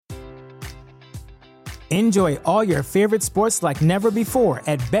Enjoy all your favorite sports like never before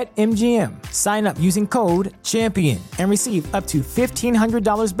at BetMGM. Sign up using code CHAMPION and receive up to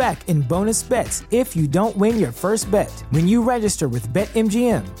 $1,500 back in bonus bets if you don't win your first bet. When you register with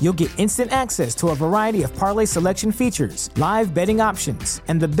BetMGM, you'll get instant access to a variety of parlay selection features, live betting options,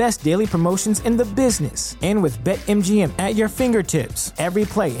 and the best daily promotions in the business. And with BetMGM at your fingertips, every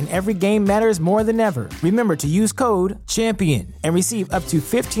play and every game matters more than ever. Remember to use code CHAMPION and receive up to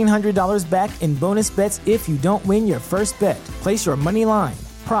 $1,500 back in bonus bets if you don't win your first bet. Place your money line,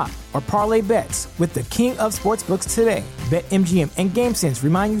 prop, or parlay bets with the king of sportsbooks today. BetMGM and GameSense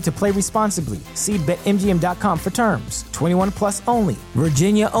remind you to play responsibly. See BetMGM.com for terms. 21 plus only.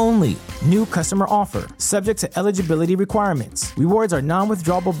 Virginia only. New customer offer. Subject to eligibility requirements. Rewards are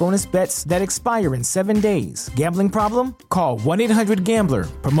non-withdrawable bonus bets that expire in 7 days. Gambling problem? Call 1-800-GAMBLER.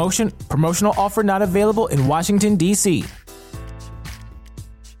 Promotional offer not available in Washington, D.C.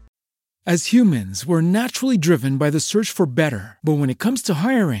 As humans, we're naturally driven by the search for better. But when it comes to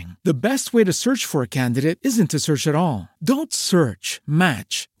hiring, the best way to search for a candidate isn't to search at all. Don't search,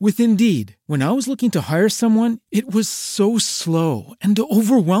 match with Indeed. When I was looking to hire someone, it was so slow and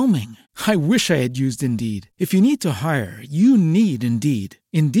overwhelming. I wish I had used Indeed. If you need to hire, you need Indeed.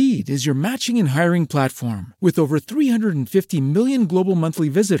 Indeed is your matching and hiring platform with over 350 million global monthly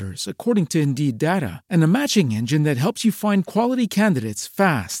visitors, according to Indeed data, and a matching engine that helps you find quality candidates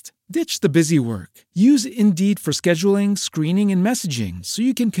fast. Ditch the busy work. Use Indeed for scheduling, screening, and messaging so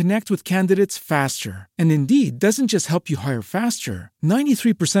you can connect with candidates faster. And Indeed doesn't just help you hire faster.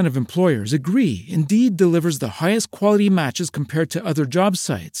 93% of employers agree Indeed delivers the highest quality matches compared to other job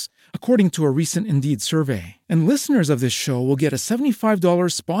sites, according to a recent Indeed survey. And listeners of this show will get a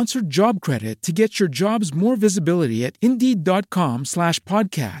 $75 sponsored job credit to get your jobs more visibility at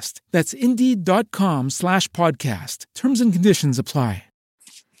Indeed.com/podcast. That's Indeed.com/podcast. Terms and conditions apply.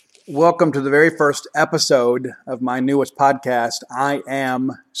 Welcome to the very first episode of my newest podcast. I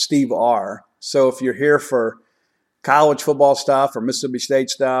am Steve R. So if you're here for college football stuff or Mississippi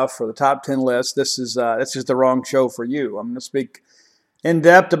State stuff or the top 10 list, this is the wrong show for you. I'm going to speak in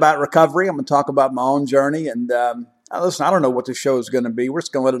depth about recovery. I'm going to talk about my own journey. And listen, I don't know what the show is going to be. We're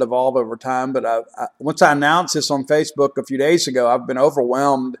just going to let it evolve over time. But once I announced this on Facebook a few days ago, I've been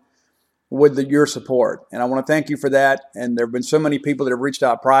overwhelmed with your support. And I want to thank you for that. And there have been so many people that have reached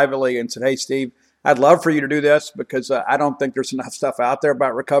out privately and said, hey, Steve, I'd love for you to do this because I don't think there's enough stuff out there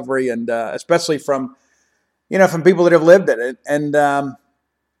about recovery, and especially from people that have lived it. And I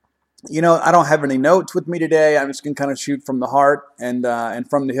don't have any notes with me today. I'm just going to kind of shoot from the heart and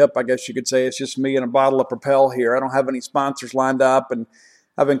from the hip, I guess you could say. It's just me and a bottle of Propel here. I don't have any sponsors lined up, and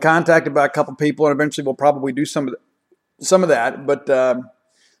I've been contacted by a couple people, and eventually we'll probably do some of that. But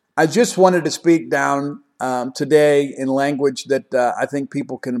I just wanted to speak down today in language that I think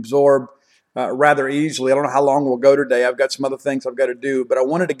people can absorb rather easily. I don't know how long we'll go today. I've got some other things I've got to do, but I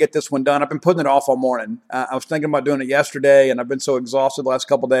wanted to get this one done. I've been putting it off all morning. I was thinking about doing it yesterday, and I've been so exhausted the last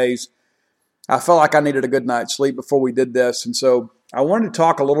couple of days. I felt like I needed a good night's sleep before we did this, and so I wanted to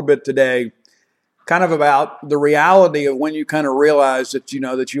talk a little bit today kind of about the reality of when you kind of realize that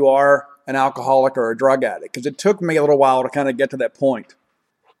that you are an alcoholic or a drug addict, because it took me a little while to kind of get to that point.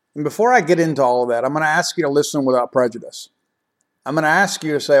 And before I get into all of that, I'm going to ask you to listen without prejudice. I'm going to ask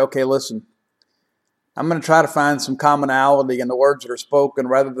you to say, okay, listen, I'm going to try to find some commonality in the words that are spoken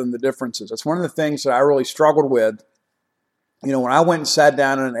rather than the differences. It's one of the things that I really struggled with. When I went and sat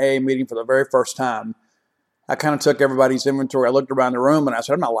down in an AA meeting for the very first time, I kind of took everybody's inventory. I looked around the room and I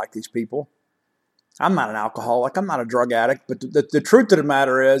said, I'm not like these people. I'm not an alcoholic. I'm not a drug addict. But the truth of the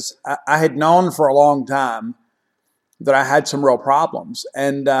matter is I had known for a long time that I had some real problems.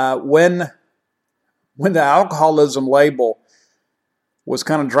 And when the alcoholism label was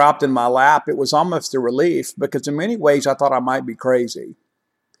kind of dropped in my lap, it was almost a relief, because in many ways I thought I might be crazy.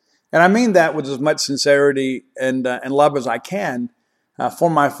 And I mean that with as much sincerity and love as I can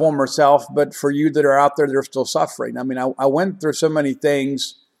for my former self, but for you that are out there that are still suffering. I mean, I went through so many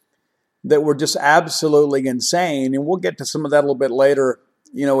things that were just absolutely insane, and we'll get to some of that a little bit later,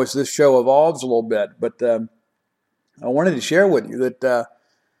 as this show evolves a little bit. But I wanted to share with you that,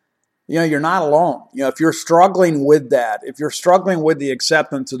 you're not alone. If you're struggling with that, if you're struggling with the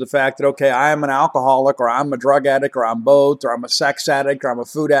acceptance of the fact that, okay, I am an alcoholic, or I'm a drug addict, or I'm both, or I'm a sex addict, or I'm a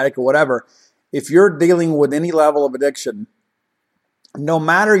food addict, or whatever, if you're dealing with any level of addiction, no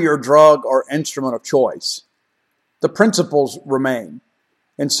matter your drug or instrument of choice, the principles remain.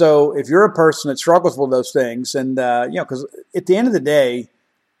 And so if you're a person that struggles with those things, and, because at the end of the day,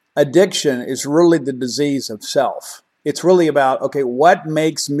 addiction is really the disease of self. It's really about, okay, what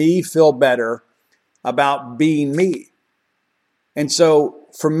makes me feel better about being me? And so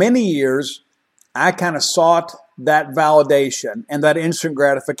for many years, I kind of sought that validation and that instant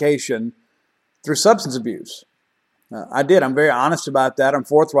gratification through substance abuse. I did. I'm very honest about that. I'm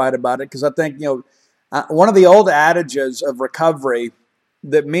forthright about it because I think, one of the old adages of recovery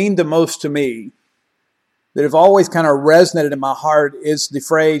that mean the most to me, that have always kind of resonated in my heart, is the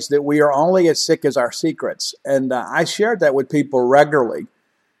phrase that we are only as sick as our secrets. And I shared that with people regularly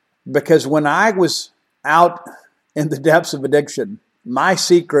because when I was out in the depths of addiction, my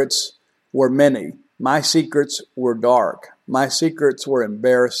secrets were many. My secrets were dark. My secrets were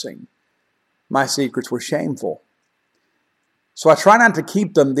embarrassing. My secrets were shameful. So I try not to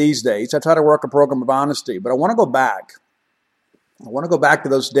keep them these days. I try to work a program of honesty, but I want to go back. I want to go back to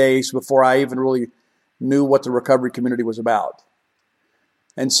those days before I even really knew what the recovery community was about.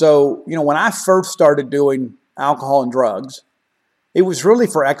 And so, when I first started doing alcohol and drugs, it was really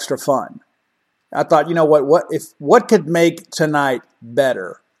for extra fun. I thought, what could make tonight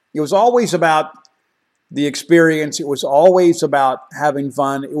better? It was always about the experience. It was always about having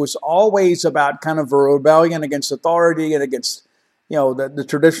fun. It was always about kind of a rebellion against authority and against, the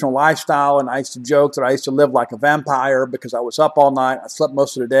traditional lifestyle. And I used to joke that I used to live like a vampire because I was up all night. I slept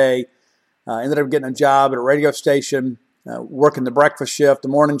most of the day. Ended up getting a job at a radio station, working the breakfast shift, the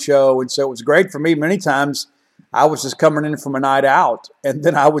morning show. And so it was great for me. Many times I was just coming in from a night out, and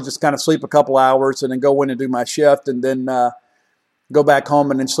then I would just kind of sleep a couple hours and then go in and do my shift and then go back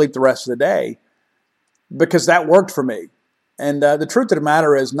home and then sleep the rest of the day because that worked for me. And the truth of the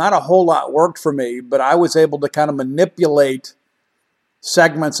matter is not a whole lot worked for me, but I was able to kind of manipulate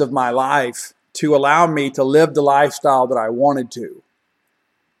segments of my life to allow me to live the lifestyle that I wanted to.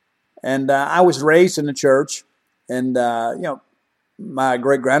 And I was raised in the church, and, my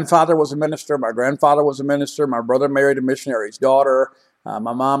great-grandfather was a minister. My grandfather was a minister. My brother married a missionary's daughter.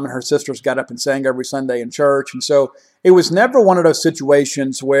 My mom and her sisters got up and sang every Sunday in church. And so it was never one of those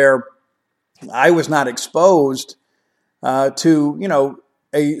situations where I was not exposed to,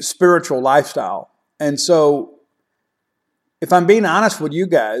 a spiritual lifestyle. And so if I'm being honest with you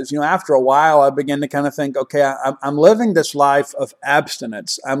guys, after a while, I began to kind of think, okay, I'm living this life of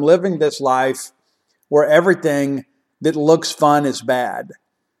abstinence. I'm living this life where everything that looks fun is bad.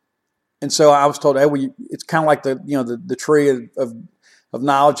 And so I was told, hey, it's kind of like the tree of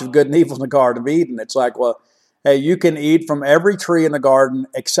knowledge of good and evil in the Garden of Eden. It's like, well, hey, you can eat from every tree in the garden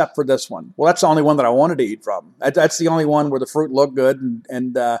except for this one. Well, that's the only one that I wanted to eat from. That's the only one where the fruit looked good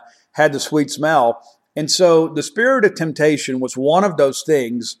and had the sweet smell. And so the spirit of temptation was one of those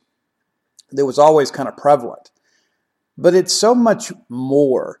things that was always kind of prevalent. But it's so much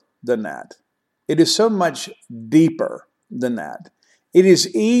more than that. It is so much deeper than that. It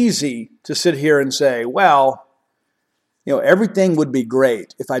is easy to sit here and say, well, everything would be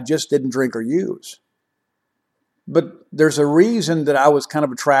great if I just didn't drink or use. But there's a reason that I was kind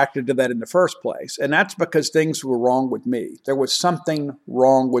of attracted to that in the first place. And that's because things were wrong with me. There was something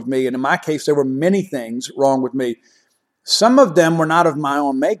wrong with me. And in my case, there were many things wrong with me. Some of them were not of my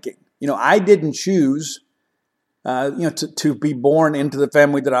own making. I didn't choose, to be born into the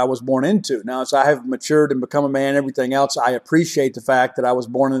family that I was born into. Now, as I have matured and become a man and everything else, I appreciate the fact that I was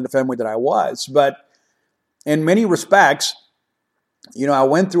born in the family that I was. But in many respects, I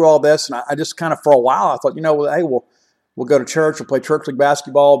went through all this, and I just kind of, for a while, I thought, hey, we'll go to church, we'll play church league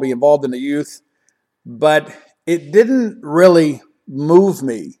basketball, be involved in the youth. But it didn't really move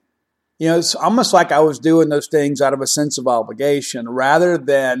me. It's almost like I was doing those things out of a sense of obligation rather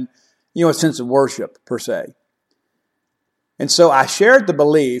than, a sense of worship per se. And so I shared the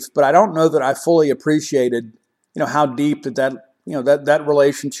belief, but I don't know that I fully appreciated, how deep that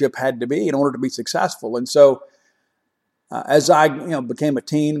relationship had to be in order to be successful. And so as I, became a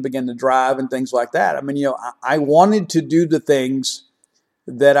teen, began to drive and things like that, I wanted to do the things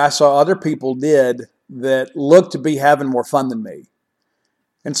that I saw other people did that looked to be having more fun than me.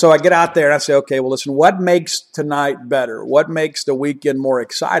 And so I get out there and I say, okay, well, listen, what makes tonight better? What makes the weekend more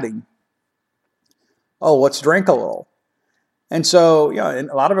exciting? Oh, let's drink a little. And so, and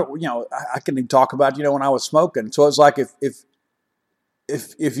a lot of it, I can even talk about, when I was smoking. So it's like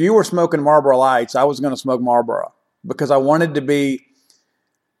if you were smoking Marlboro Lights, I was going to smoke Marlboro. Because I wanted to be,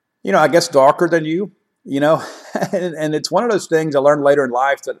 I guess darker than you, and it's one of those things I learned later in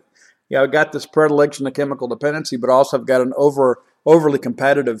life that, I got this predilection to chemical dependency, but also I've got an overly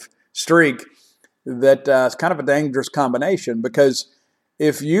competitive streak that is kind of a dangerous combination because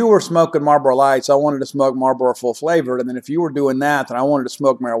if you were smoking Marlboro Lights, I wanted to smoke Marlboro Full Flavored, and then if you were doing that, then I wanted to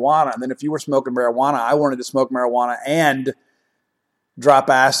smoke marijuana, and then if you were smoking marijuana, I wanted to smoke marijuana and drop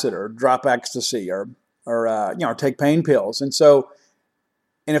acid or drop ecstasy or take pain pills. And so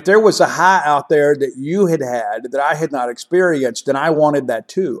And if there was a high out there that you had that I had not experienced, then I wanted that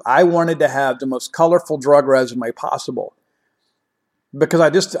too. I wanted to have the most colorful drug resume possible. Because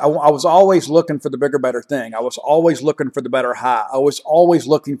I was always looking for the bigger, better thing. I was always looking for the better high. I was always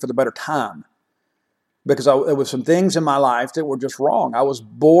looking for the better time. Because there was some things in my life that were just wrong. I was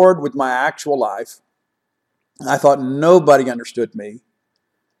bored with my actual life. I thought nobody understood me.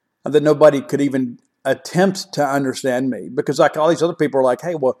 And that nobody could even attempt to understand me. Because like all these other people are like,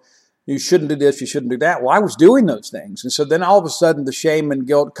 hey, well, you shouldn't do this, you shouldn't do that. Well, I was doing those things. And so then all of a sudden the shame and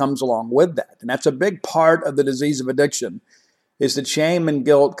guilt comes along with that. And that's a big part of the disease of addiction, is that shame and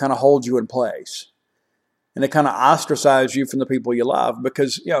guilt kind of hold you in place. And it kind of ostracize you from the people you love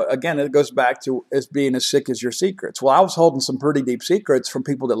because, again, it goes back to as being as sick as your secrets. Well, I was holding some pretty deep secrets from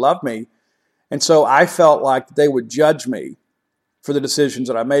people that loved me. And so I felt like they would judge me for the decisions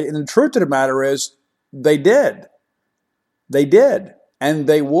that I made. And the truth of the matter is they did. They did. And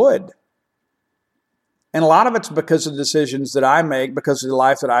they would. And a lot of it's because of the decisions that I make, because of the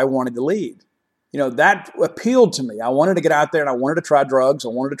life that I wanted to lead. That appealed to me. I wanted to get out there and I wanted to try drugs. I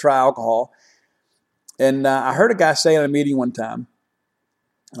wanted to try alcohol. And I heard a guy say in a meeting one time,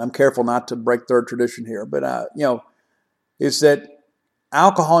 and I'm careful not to break third tradition here, but, is that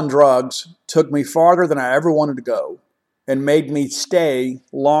alcohol and drugs took me farther than I ever wanted to go and made me stay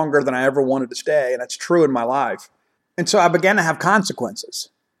longer than I ever wanted to stay. And that's true in my life. And so I began to have consequences.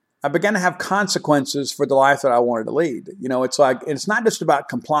 I began to have consequences for the life that I wanted to lead. It's like, it's not just about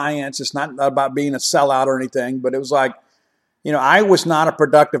compliance. It's not about being a sellout or anything, but it was like, I was not a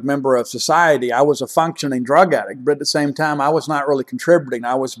productive member of society. I was a functioning drug addict, but at the same time, I was not really contributing.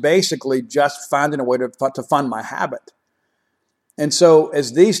 I was basically just finding a way to fund my habit. And so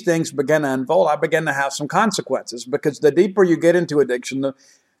as these things began to unfold, I began to have some consequences, because the deeper you get into addiction,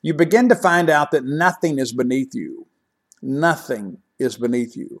 you begin to find out that nothing is beneath you. Nothing is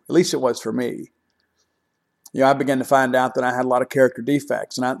beneath you. At least it was for me. I began to find out that I had a lot of character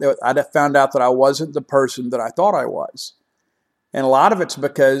defects, and I found out that I wasn't the person that I thought I was. And a lot of it's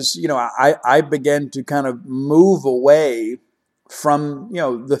because, I began to kind of move away from,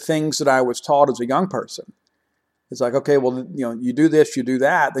 the things that I was taught as a young person. It's like, okay, well, you do this, you do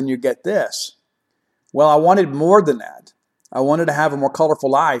that, then you get this. Well, I wanted more than that. I wanted to have a more colorful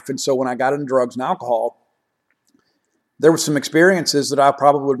life. And so when I got into drugs and alcohol, there were some experiences that I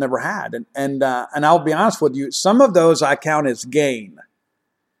probably would have never had. And I'll be honest with you, some of those I count as gain.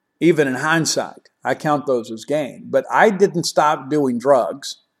 Even in hindsight, I count those as gain. But I didn't stop doing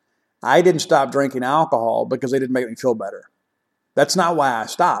drugs. I didn't stop drinking alcohol because they didn't make me feel better. That's not why I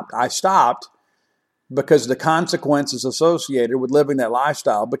stopped. I stopped because the consequences associated with living that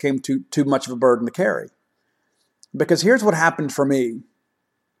lifestyle became too much of a burden to carry. Because here's what happened for me.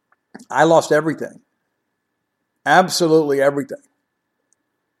 I lost everything. Absolutely everything.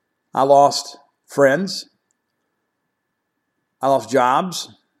 I lost friends. I lost jobs.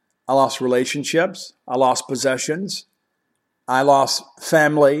 I lost relationships. I lost possessions. I lost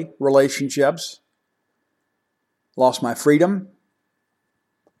family relationships. Lost my freedom.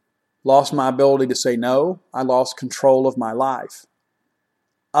 Lost my ability to say no. I lost control of my life.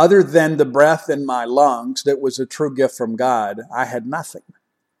 Other than the breath in my lungs that was a true gift from God, I had nothing.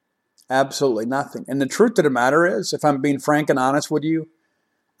 Absolutely nothing. And the truth of the matter is, if I'm being frank and honest with you,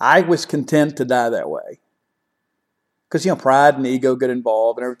 I was content to die that way. Because, pride and ego get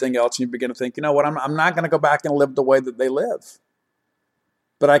involved and everything else, and you begin to think, what, I'm not going to go back and live the way that they live.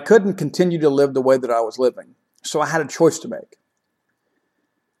 But I couldn't continue to live the way that I was living. So I had a choice to make.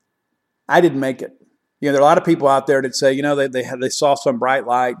 I didn't make it. There are a lot of people out there that say, they saw some bright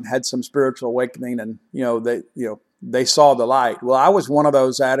light and had some spiritual awakening, and they saw the light. Well, I was one of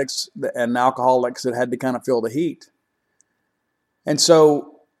those addicts and alcoholics that had to kind of feel the heat. And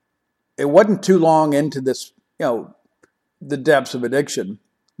so it wasn't too long into this, the depths of addiction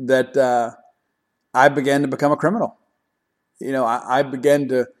that I began to become a criminal. I began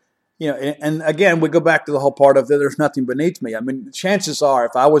to, and again, we go back to the whole part of that there's nothing beneath me. I mean, chances are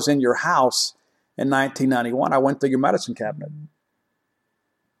if I was in your house in 1991, I went through your medicine cabinet.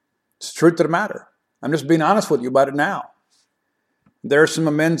 It's the truth of the matter. I'm just being honest with you about it now. There are some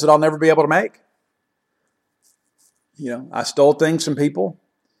amends that I'll never be able to make. I stole things from people.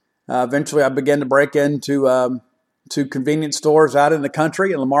 Eventually, I began to break into to convenience stores out in the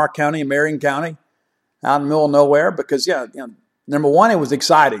country, in Lamar County and Marion County, out in the middle of nowhere, because, number one, it was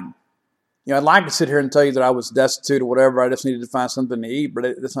exciting. I'd like to sit here and tell you that I was destitute or whatever. I just needed to find something to eat, but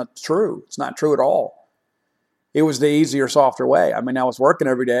it's not true. It's not true at all. It was the easier, softer way. I mean, I was working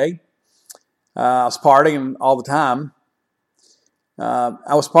every day. I was partying all the time.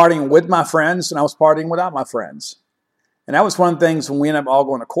 I was partying with my friends, and I was partying without my friends. And that was one of the things when we ended up all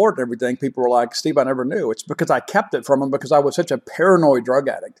going to court and everything, people were like, Steve, I never knew. It's because I kept it from him because I was such a paranoid drug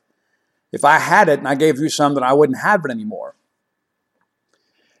addict. If I had it and I gave you some, then I wouldn't have it anymore.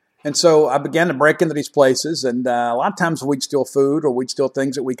 And so I began to break into these places, and a lot of times we'd steal food or we'd steal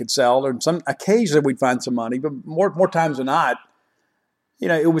things that we could sell, or occasionally we'd find some money, but more times than not,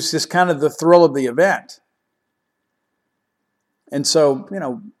 it was just kind of the thrill of the event. And so,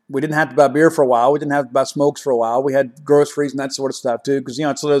 we didn't have to buy beer for a while. We didn't have to buy smokes for a while. We had groceries and that sort of stuff too, because,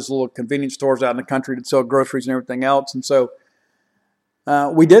 it's those little convenience stores out in the country that sell groceries and everything else. And so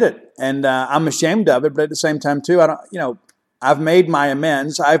we did it, and I'm ashamed of it, but at the same time too, I've made my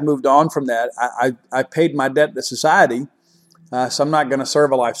amends. I've moved on from that. I paid my debt to society, so I'm not going to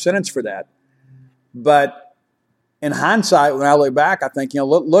serve a life sentence for that. But in hindsight, when I look back, I think,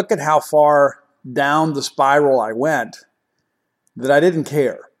 look at how far down the spiral I went, that I didn't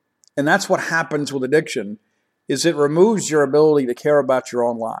care. And that's what happens with addiction, is it removes your ability to care about your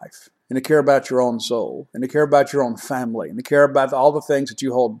own life, and to care about your own soul, and to care about your own family, and to care about all the things that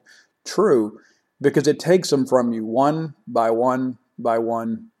you hold true, because it takes them from you one by one by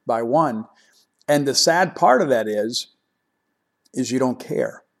one by one. And the sad part of that is you don't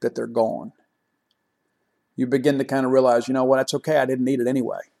care that they're gone. You begin to kind of realize, that's okay, I didn't need it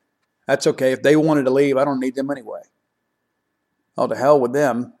anyway. That's okay. If they wanted to leave, I don't need them anyway. Oh, to hell with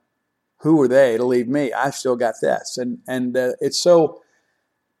them. Who are they to leave me? I still got this. And it's so,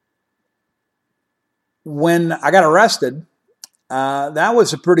 when I got arrested, that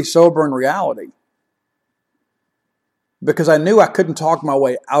was a pretty sobering reality, because I knew I couldn't talk my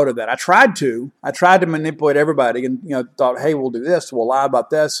way out of that. I tried to manipulate everybody, and thought, hey, we'll do this, we'll lie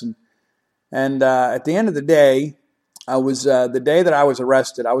about this, and at the end of the day, I was the day that I was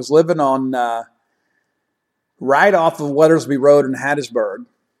arrested, I was living on right off of Weathersby Road in Hattiesburg.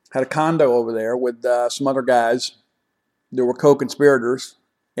 Had a condo over there with some other guys that were co-conspirators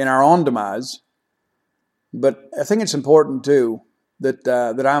in our own demise. But I think it's important too that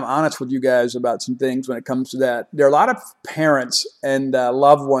I'm honest with you guys about some things when it comes to that. There are a lot of parents and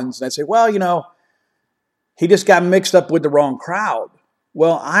loved ones, and they say, well, he just got mixed up with the wrong crowd.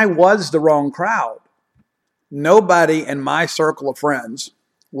 Well, I was the wrong crowd. Nobody in my circle of friends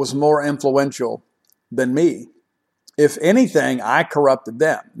was more influential than me. If anything, I corrupted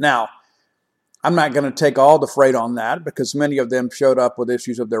them. Now, I'm not going to take all the freight on that, because many of them showed up with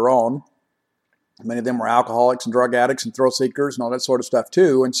issues of their own. Many of them were alcoholics and drug addicts and thrill seekers and all that sort of stuff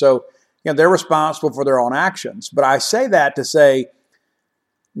too. And so, they're responsible for their own actions. But I say that to say,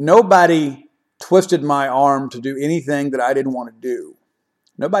 nobody twisted my arm to do anything that I didn't want to do.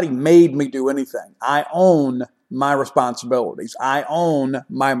 Nobody made me do anything. I own my responsibilities. I own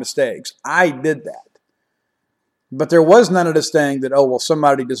my mistakes. I did that. But there was none of this thing that,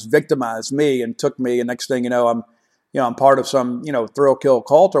 somebody just victimized me and took me, and next thing you know, I'm part of some, thrill kill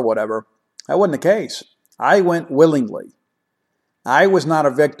cult or whatever. That wasn't the case. I went willingly. I was not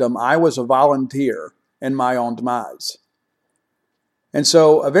a victim. I was a volunteer in my own demise. And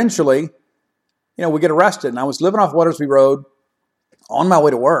so eventually, we get arrested, and I was living off Weathersby Road on my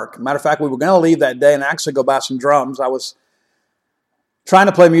way to work. Matter of fact, we were going to leave that day and actually go buy some drums. I was trying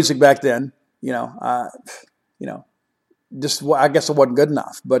to play music back then, I guess it wasn't good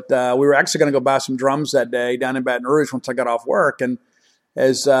enough. But we were actually going to go buy some drums that day down in Baton Rouge once I got off work. And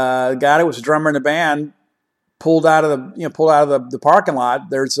as the guy that was a drummer in the band pulled out of the parking lot,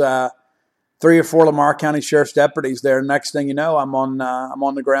 there's 3 or 4 Lamar County Sheriff's deputies there. Next thing you know, I'm on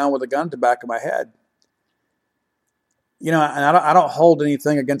the ground with a gun to the back of my head. And I don't hold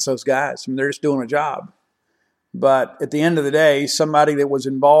anything against those guys. They're just doing a job. But at the end of the day, somebody that was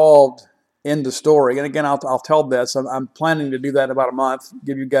involved in the story, and again, I'll tell this. I'm planning to do that in about a month,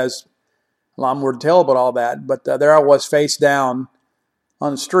 give you guys a lot more detail about all that. But there I was, face down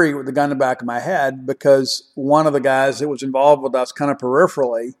on the street with the gun in the back of my head, because one of the guys that was involved with us kind of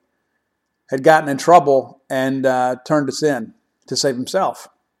peripherally had gotten in trouble and turned us in to save himself.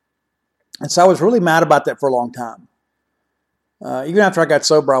 And so I was really mad about that for a long time. Even after I got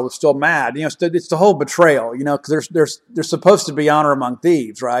sober, I was still mad. It's the whole betrayal, because there's supposed to be honor among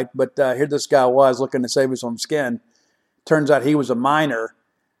thieves, right? But here this guy was looking to save his own skin. Turns out he was a minor,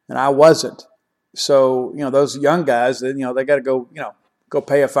 and I wasn't. So, those young guys, they got to go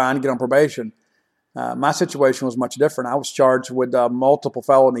pay a fine and get on probation. My situation was much different. I was charged with multiple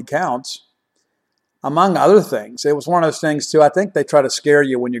felony counts, among other things. It was one of those things, too. I think they try to scare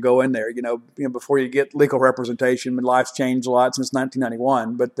you when you go in there, before you get legal representation. And life's changed a lot since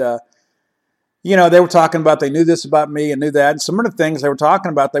 1991. But, they were talking about, they knew this about me and knew that. And some of the things they were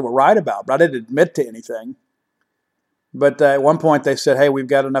talking about, they were right about. But I didn't admit to anything. But at one point they said, hey, we've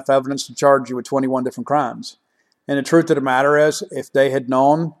got enough evidence to charge you with 21 different crimes. And the truth of the matter is, if they had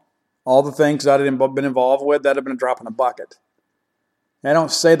known all the things that I'd been involved with, that'd have been a drop in a bucket. And I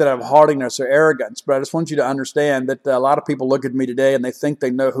don't say that I have haughtiness or arrogance, but I just want you to understand that a lot of people look at me today and they think they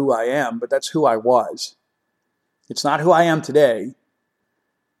know who I am, but that's who I was. It's not who I am today,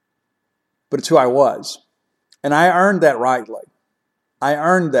 but it's who I was. And I earned that rightly. I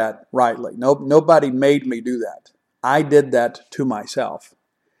earned that rightly. Nobody made me do that. I did that to myself.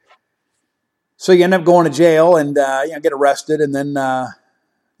 So you end up going to jail and get arrested, and then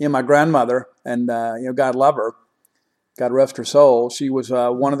my grandmother, and God love her, God rest her soul. She was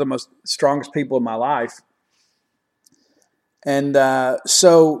one of the most strongest people in my life, and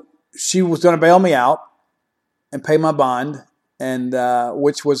so she was going to bail me out and pay my bond, and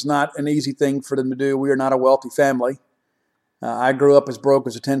which was not an easy thing for them to do. We are not a wealthy family. I grew up as broke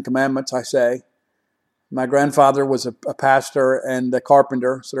as the Ten Commandments, I say. My grandfather was a pastor and a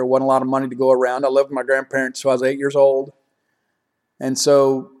carpenter, so there wasn't a lot of money to go around. I lived with my grandparents until I was 8 years old. And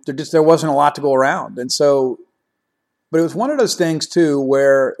so there wasn't a lot to go around. And so, but it was one of those things too,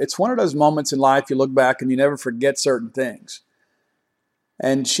 where it's one of those moments in life you look back and you never forget certain things.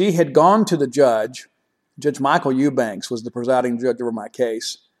 And she had gone to the judge. Judge Michael Eubanks was the presiding judge over my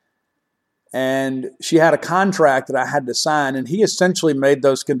case. And she had a contract that I had to sign, and he essentially made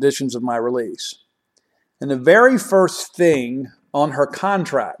those conditions of my release. And the very first thing on her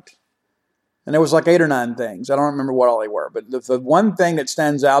contract, and there was like 8 or 9 things. I don't remember what all they were. But the one thing that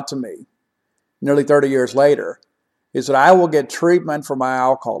stands out to me nearly 30 years later is that I will get treatment for my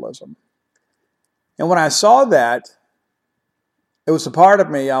alcoholism. And when I saw that, it was a part of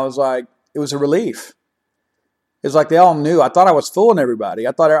me, I was like, it was a relief. It was like they all knew. I thought I was fooling everybody.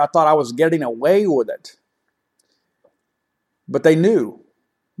 I thought I was getting away with it. But they knew.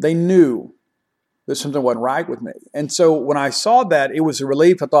 They knew that something wasn't right with me. And so when I saw that, it was a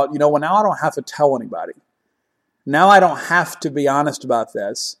relief. I thought, well, now I don't have to tell anybody. Now I don't have to be honest about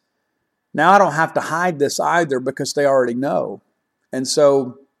this. Now I don't have to hide this either because they already know. And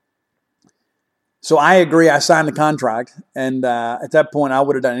so I agree. I signed the contract, and at that point, I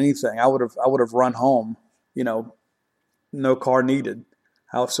would have done anything. I would have run home. No car needed.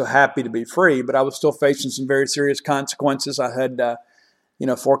 I was so happy to be free, but I was still facing some very serious consequences. I had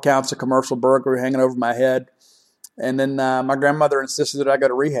 4 counts of commercial burglary hanging over my head. And then my grandmother insisted that I go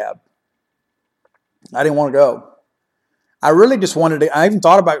to rehab. I didn't want to go. I really just wanted to. I even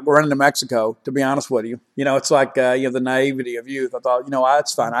thought about running to Mexico, to be honest with you. It's like, the naivety of youth. I thought,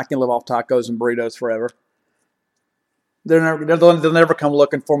 it's fine. I can live off tacos and burritos forever. They'll never come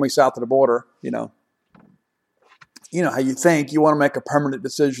looking for me south of the border, You know how you think you want to make a permanent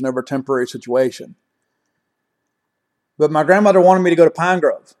decision over a temporary situation. But my grandmother wanted me to go to Pine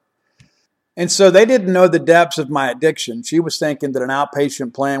Grove. And so they didn't know the depths of my addiction. She was thinking that an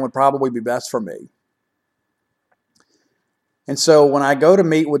outpatient plan would probably be best for me. And so when I go to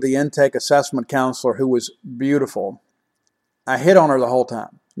meet with the intake assessment counselor, who was beautiful, I hit on her the whole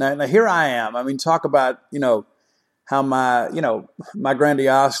time. Now here I am. I mean, talk about, how my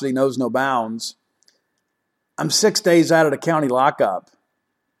grandiosity knows no bounds. I'm 6 days out of the county lockup,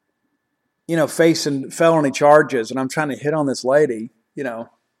 facing felony charges, and I'm trying to hit on this lady,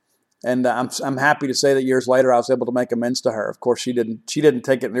 and I'm happy to say that years later I was able to make amends to her. Of course, she didn't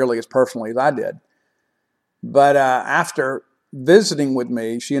take it nearly as personally as I did. But after visiting with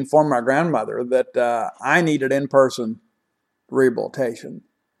me, she informed my grandmother that I needed in-person rehabilitation.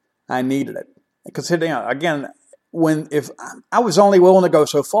 I needed it because, again, if I was only willing to go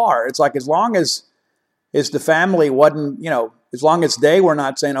so far, it's like as long as the family wasn't, as long as they were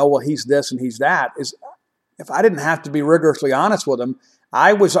not saying, oh, well, he's this and he's that, if I didn't have to be rigorously honest with them,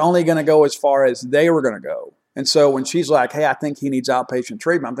 I was only going to go as far as they were going to go. And so when she's like, hey, I think he needs outpatient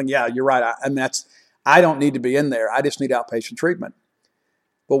treatment, I'm thinking, yeah, you're right. I don't need to be in there. I just need outpatient treatment.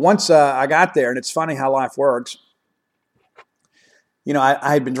 But once I got there, and it's funny how life works,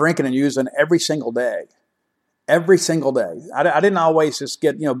 I had been drinking and using every single day. Every single day. I didn't always just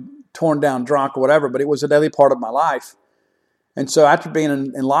get, torn down drunk or whatever, but it was a daily part of my life. And so after being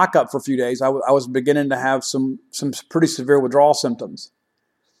in lockup for a few days, I was beginning to have some pretty severe withdrawal symptoms.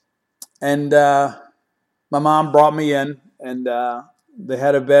 And my mom brought me in, and they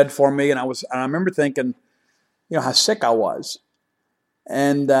had a bed for me, and I remember thinking, how sick I was.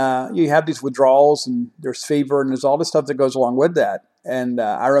 And you have these withdrawals, and there's fever, and there's all this stuff that goes along with that. And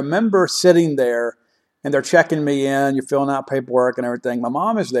I remember sitting there, and they're checking me in, you're filling out paperwork and everything. My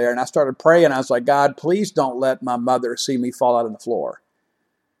mom is there, and I started praying. I was like, God, please don't let my mother see me fall out on the floor.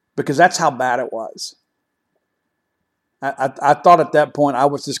 Because that's how bad it was. I thought at that point I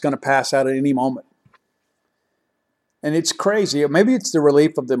was just going to pass out at any moment. And it's crazy. Maybe it's the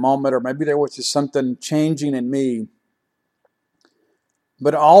relief of the moment, or maybe there was just something changing in me.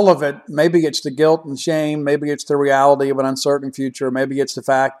 But all of it, maybe it's the guilt and shame, maybe it's the reality of an uncertain future, maybe it's the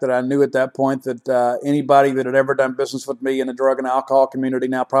fact that I knew at that point that anybody that had ever done business with me in the drug and alcohol community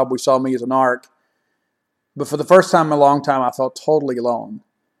now probably saw me as a narc. But for the first time in a long time, I felt totally alone.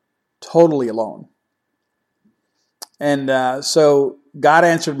 Totally alone. And so God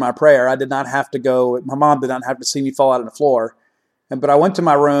answered my prayer. I did not have to go. My mom did not have to see me fall out on the floor. But I went to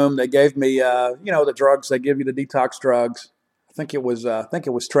my room. They gave me, the drugs. They give you the detox drugs. I think it was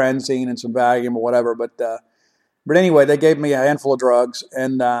Transine and some Valium or whatever. But anyway, they gave me a handful of drugs,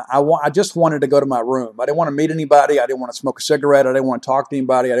 and I just wanted to go to my room. I didn't want to meet anybody. I didn't want to smoke a cigarette. I didn't want to talk to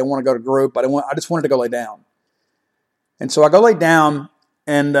anybody. I didn't want to go to group. I just wanted to go lay down. And so I go lay down,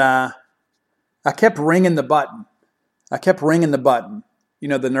 and I kept ringing the button.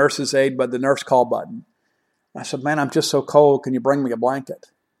 The nurse's aid, but the nurse call button. I said, man, I'm just so cold. Can you bring me a blanket?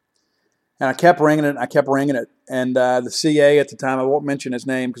 And I kept ringing it. And the CA at the time, I won't mention his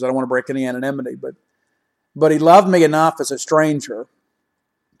name because I don't want to break any anonymity, but he loved me enough as a stranger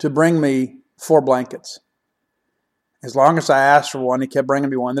to bring me 4 blankets. As long as I asked for one, he kept bringing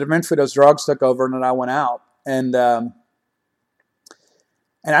me one. Then eventually those drugs took over, and then I went out. And I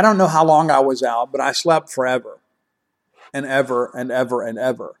don't know how long I was out, but I slept forever and ever and ever and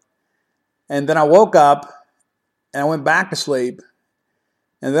ever. And then I woke up, and I went back to sleep.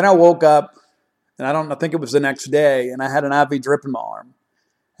 And then I woke up, and I think it was the next day, and I had an IV drip in my arm.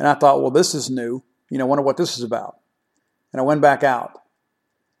 And I thought, well, this is new. Wonder what this is about. And I went back out.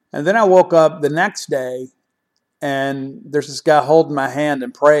 And then I woke up the next day, and there's this guy holding my hand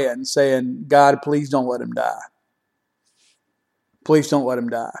and praying, saying, God, please don't let him die. Please don't let him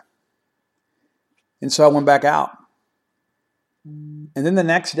die. And so I went back out. And then the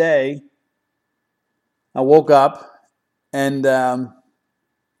next day, I woke up, and I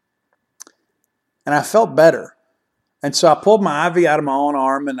felt better. And so I pulled my IV out of my own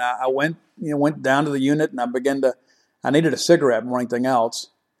arm, and I went down to the unit, and I needed a cigarette more than anything else.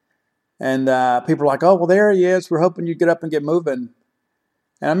 And people were like, oh, well, there he is. We're hoping you get up and get moving.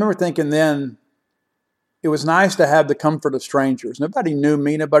 And I remember thinking then, it was nice to have the comfort of strangers. Nobody knew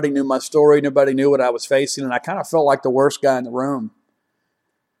me. Nobody knew my story. Nobody knew what I was facing. And I kind of felt like the worst guy in the room.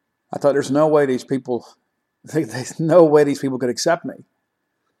 I thought there's no way these people could accept me.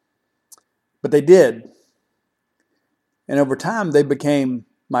 But they did. And over time, they became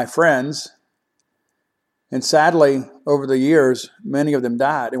my friends. And sadly, over the years, many of them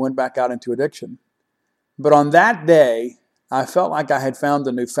died and went back out into addiction. But on that day, I felt like I had found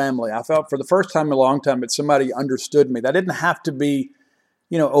a new family. I felt for the first time in a long time that somebody understood me. That didn't have to be,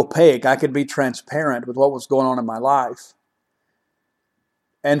 opaque. I could be transparent with what was going on in my life.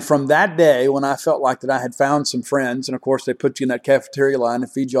 And from that day, when I felt like that I had found some friends, and of course they put you in that cafeteria line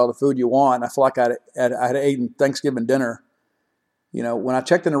and feed you all the food you want, I felt like I had eaten Thanksgiving dinner. When I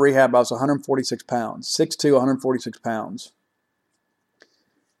checked into rehab, I was 146 pounds, 6'2", 146 pounds.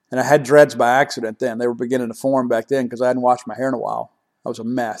 And I had dreads by accident then. They were beginning to form back then because I hadn't washed my hair in a while. I was a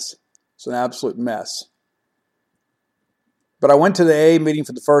mess. It's an absolute mess. But I went to the AA meeting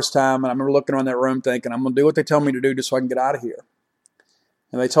for the first time, and I remember looking around that room thinking, I'm going to do what they tell me to do just so I can get out of here.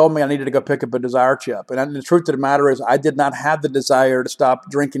 And they told me I needed to go pick up a desire chip. And the truth of the matter is I did not have the desire to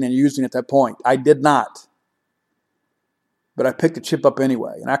stop drinking and using at that point. I did not. But I picked the chip up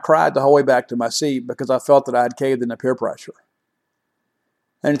anyway. And I cried the whole way back to my seat because I felt that I had caved into peer pressure.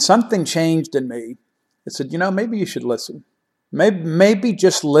 And something changed in me. It said, maybe you should listen. Maybe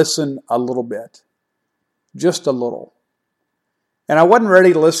just listen a little bit. Just a little. And I wasn't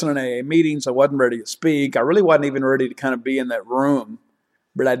ready to listen in AA meetings. I wasn't ready to speak. I really wasn't even ready to kind of be in that room.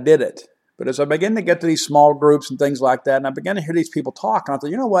 But I did it. But as I began to get to these small groups and things like that, and I began to hear these people talk, and I thought,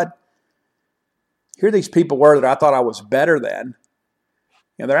 you know what? Here these people were that I thought I was better than.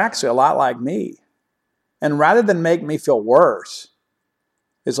 They're actually a lot like me. And rather than make me feel worse,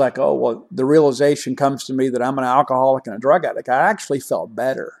 it's like, oh, well, the realization comes to me that I'm an alcoholic and a drug addict. I actually felt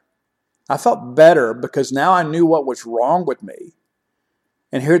better. I felt better because now I knew what was wrong with me.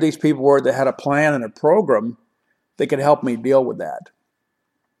 And here these people were that had a plan and a program that could help me deal with that.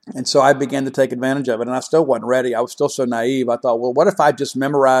 And so I began to take advantage of it, and I still wasn't ready. I was still so naive. I thought, well, what if I just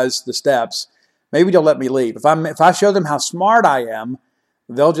memorize the steps? Maybe they'll let me leave. If I show them how smart I am,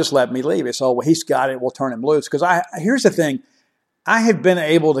 they'll just let me leave. It's, oh, well, he's got it. We'll turn him loose. Because here's the thing. I have been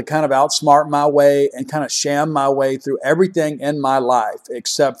able to kind of outsmart my way and kind of sham my way through everything in my life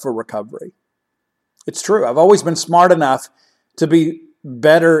except for recovery. It's true. I've always been smart enough to be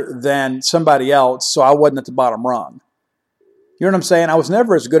better than somebody else, so I wasn't at the bottom rung. You know what I'm saying? I was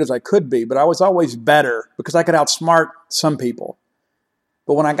never as good as I could be, but I was always better because I could outsmart some people.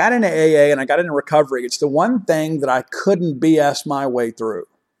 But when I got into AA and I got into recovery, it's the one thing that I couldn't BS my way through.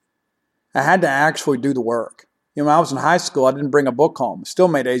 I had to actually do the work. When I was in high school, I didn't bring a book home. Still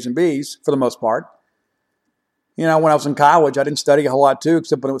made A's and B's for the most part. When I was in college, I didn't study a whole lot too,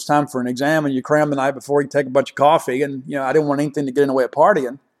 except when it was time for an exam and you cram the night before, you take a bunch of coffee, and I didn't want anything to get in the way of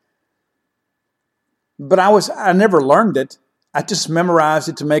partying. But I never learned it. I just memorized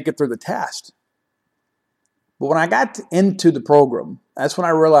it to make it through the test. But when I got into the program, that's when I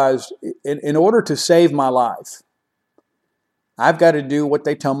realized in order to save my life, I've got to do what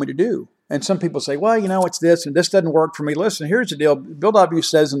they tell me to do. And some people say, well, it's this and this doesn't work for me. Listen, here's the deal. Bill W.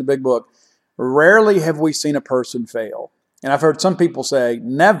 says in the big book, rarely have we seen a person fail. And I've heard some people say,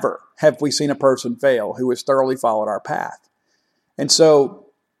 never have we seen a person fail who has thoroughly followed our path. And so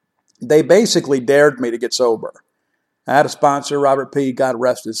they basically dared me to get sober. I had a sponsor, Robert P., God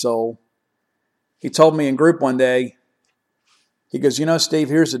rest his soul. He told me in group one day, he goes, Steve,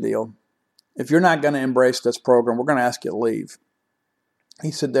 here's the deal. If you're not going to embrace this program, we're going to ask you to leave. He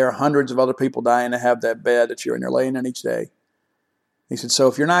said, there are hundreds of other people dying to have that bed that you're laying in each day. He said, so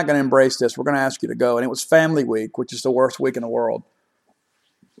if you're not going to embrace this, we're going to ask you to go. And it was Family Week, which is the worst week in the world.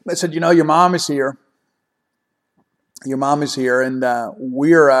 They said, your mom is here. Your mom is here, and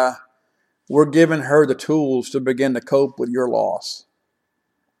we're giving her the tools to begin to cope with your loss.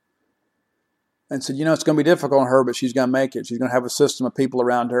 And said, it's going to be difficult on her, but she's going to make it. She's going to have a system of people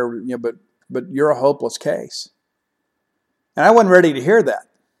around her, but you're a hopeless case. And I wasn't ready to hear that.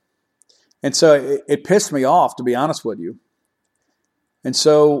 And so it pissed me off, to be honest with you. And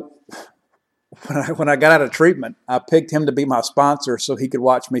so when I got out of treatment, I picked him to be my sponsor so he could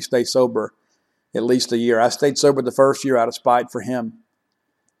watch me stay sober at least a year. I stayed sober the first year out of spite for him.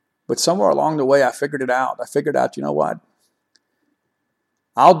 But somewhere along the way, I figured it out. I figured out, you know what?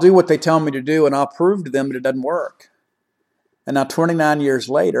 I'll do what they tell me to do, and I'll prove to them that it doesn't work. And now 29 years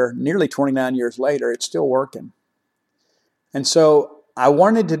later, nearly 29 years later, it's still working. And so I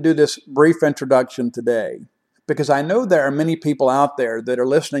wanted to do this brief introduction today because I know there are many people out there that are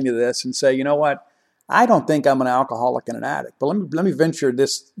listening to this and say, you know what? I don't think I'm an alcoholic and an addict. But let me venture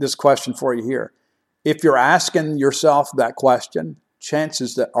this question for you here. If you're asking yourself that question,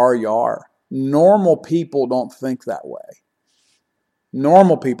 chances are you are. Normal people don't think that way.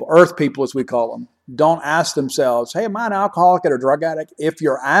 Normal people, earth people as we call them, don't ask themselves, hey, am I an alcoholic or a drug addict? If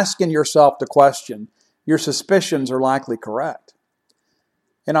you're asking yourself the question, your suspicions are likely correct.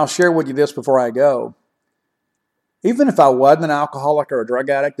 And I'll share with you this before I go. Even if I wasn't an alcoholic or a drug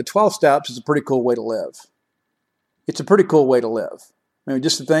addict, the 12 steps is a pretty cool way to live. It's a pretty cool way to live.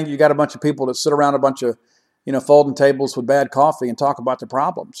 Just to think you got a bunch of people that sit around a bunch of, folding tables with bad coffee and talk about their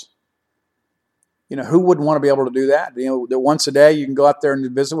problems. Who wouldn't want to be able to do that? That once a day you can go out there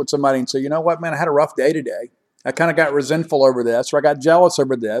and visit with somebody and say, you know what, man, I had a rough day today. I kind of got resentful over this, or I got jealous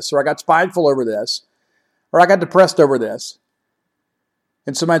over this, or I got spiteful over this, or I got depressed over this.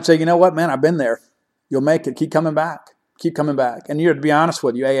 And somebody'd say, you know what, man, I've been there. You'll make it. Keep coming back. Keep coming back. And to be honest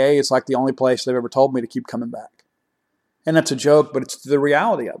with you, AA is like the only place they've ever told me to keep coming back. And that's a joke, but it's the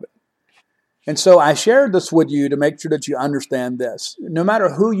reality of it. And so I shared this with you to make sure that you understand this. No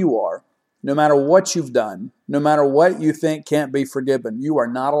matter who you are, no matter what you've done, no matter what you think can't be forgiven, you are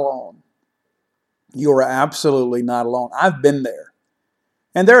not alone. You are absolutely not alone. I've been there.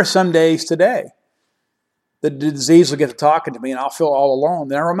 And there are some days today the disease will get to talking to me and I'll feel all alone.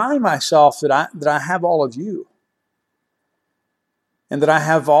 Then I remind myself that I have all of you. And that I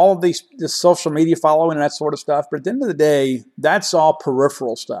have all of this social media following and that sort of stuff. But at the end of the day, that's all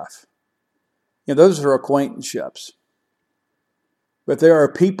peripheral stuff. Those are acquaintanceships. But there are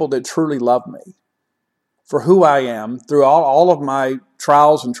people that truly love me for who I am through all of my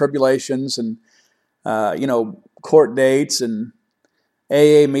trials and tribulations and, court dates and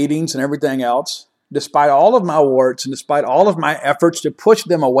AA meetings and everything else. Despite all of my warts and despite all of my efforts to push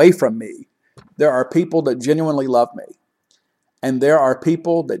them away from me, there are people that genuinely love me. And there are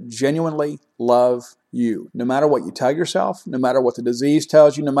people that genuinely love you. No matter what you tell yourself, no matter what the disease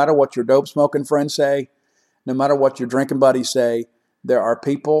tells you, no matter what your dope smoking friends say, no matter what your drinking buddies say, there are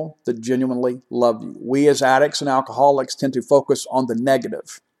people that genuinely love you. We as addicts and alcoholics tend to focus on the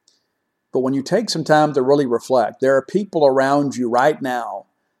negative. But when you take some time to really reflect, there are people around you right now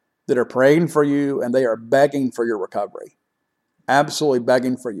that are praying for you and they are begging for your recovery. Absolutely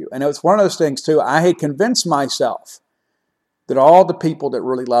begging for you. And it's one of those things too, I had convinced myself that all the people that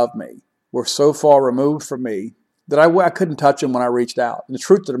really loved me were so far removed from me that I couldn't touch them when I reached out. And the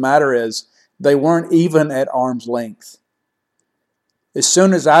truth of the matter is, they weren't even at arm's length. As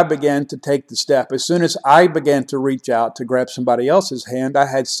soon as I began to take the step, as soon as I began to reach out to grab somebody else's hand, I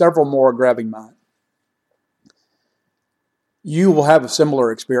had several more grabbing mine. You will have a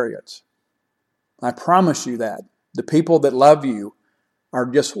similar experience. I promise you that. The people that love you are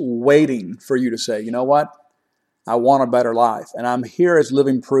just waiting for you to say, you know what? I want a better life. And I'm here as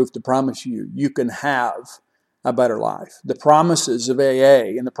living proof to promise you, you can have a better life. The promises of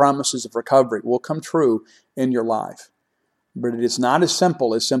AA and the promises of recovery will come true in your life. But it is not as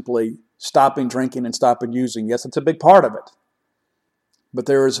simple as simply stopping drinking and stopping using. Yes, it's a big part of it. But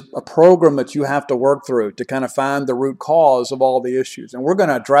there is a program that you have to work through to kind of find the root cause of all the issues. And we're going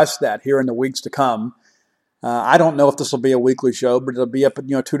to address that here in the weeks to come. I don't know if this will be a weekly show, but it'll be up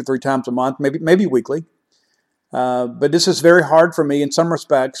 2 to 3 times a month, maybe weekly. But this is very hard for me in some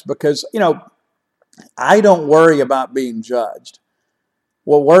respects because, I don't worry about being judged.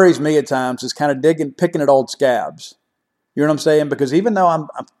 What worries me at times is kind of picking at old scabs. You know what I'm saying? Because even though I'm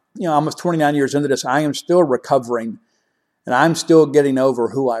almost 29 years into this, I am still recovering and I'm still getting over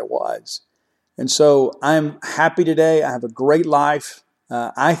who I was. And so I'm happy today. I have a great life.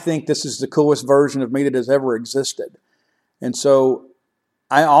 I think this is the coolest version of me that has ever existed. And so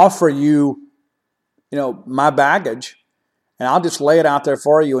I offer you, my baggage, and I'll just lay it out there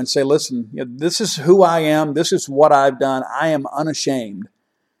for you and say, listen, this is who I am. This is what I've done. I am unashamed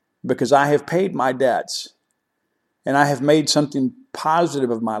because I have paid my debts. And I have made something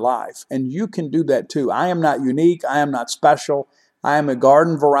positive of my life. And you can do that too. I am not unique. I am not special. I am a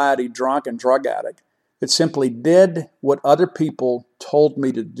garden variety drunk and drug addict that simply did what other people told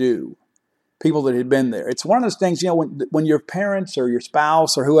me to do. People that had been there. It's one of those things, when your parents or your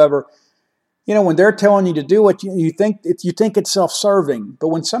spouse or whoever, when they're telling you to do what you think it's self-serving. But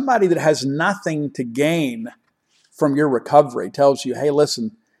when somebody that has nothing to gain from your recovery tells you, hey,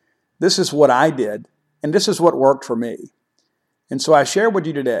 listen, this is what I did. And this is what worked for me. And so I share with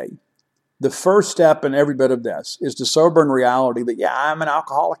you today, the first step in every bit of this is to sober in reality that, I'm an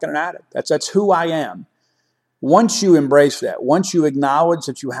alcoholic and an addict. That's who I am. Once you embrace that, once you acknowledge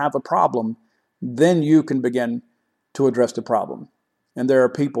that you have a problem, then you can begin to address the problem. And there are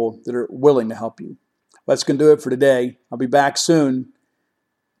people that are willing to help you. That's going to do it for today. I'll be back soon.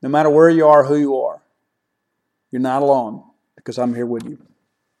 No matter where you are, who you are, you're not alone because I'm here with you.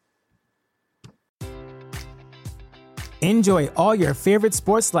 Enjoy all your favorite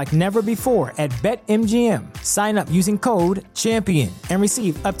sports like never before at BetMGM. Sign up using code CHAMPION and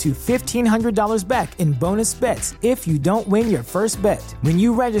receive up to $1,500 back in bonus bets if you don't win your first bet. When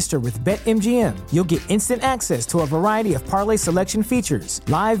you register with BetMGM, you'll get instant access to a variety of parlay selection features,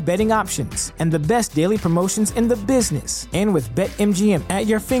 live betting options, and the best daily promotions in the business. And with BetMGM at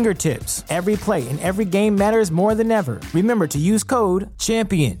your fingertips, every play and every game matters more than ever. Remember to use code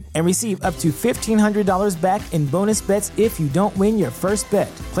CHAMPION and receive up to $1,500 back in bonus bets if you don't win your first bet.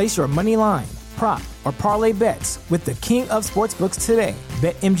 Place your money line, prop, or parlay bets with the king of sportsbooks today.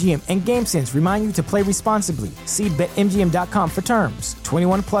 BetMGM and GameSense remind you to play responsibly. See BetMGM.com for terms.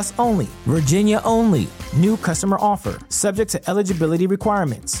 21 plus only. Virginia only. New customer offer. Subject to eligibility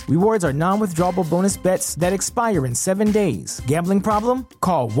requirements. Rewards are non-withdrawable bonus bets that expire in 7 days. Gambling problem?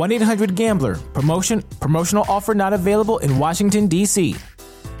 Call 1-800-GAMBLER. Promotional offer not available in Washington, D.C.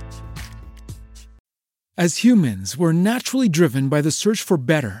 As humans, we're naturally driven by the search for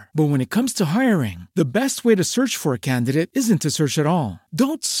better. But when it comes to hiring, the best way to search for a candidate isn't to search at all.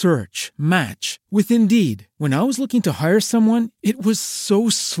 Don't search, match with Indeed. When I was looking to hire someone, it was so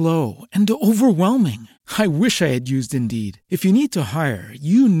slow and overwhelming. I wish I had used Indeed. If you need to hire,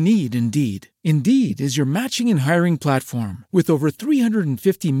 you need Indeed. Indeed is your matching and hiring platform with over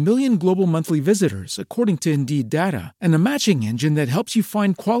 350 million global monthly visitors, according to Indeed data, and a matching engine that helps you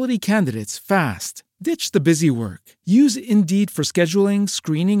find quality candidates fast. Ditch the busy work. Use Indeed for scheduling,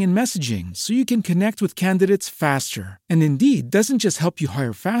 screening, and messaging so you can connect with candidates faster. And Indeed doesn't just help you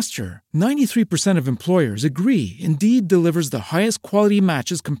hire faster. 93% of employers agree Indeed delivers the highest quality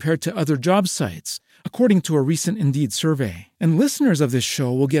matches compared to other job sites, according to a recent Indeed survey. And listeners of this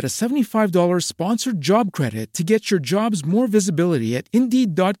show will get a $75 sponsored job credit to get your jobs more visibility at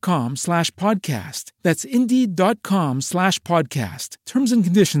Indeed.com/podcast. That's Indeed.com/podcast. Terms and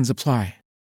conditions apply.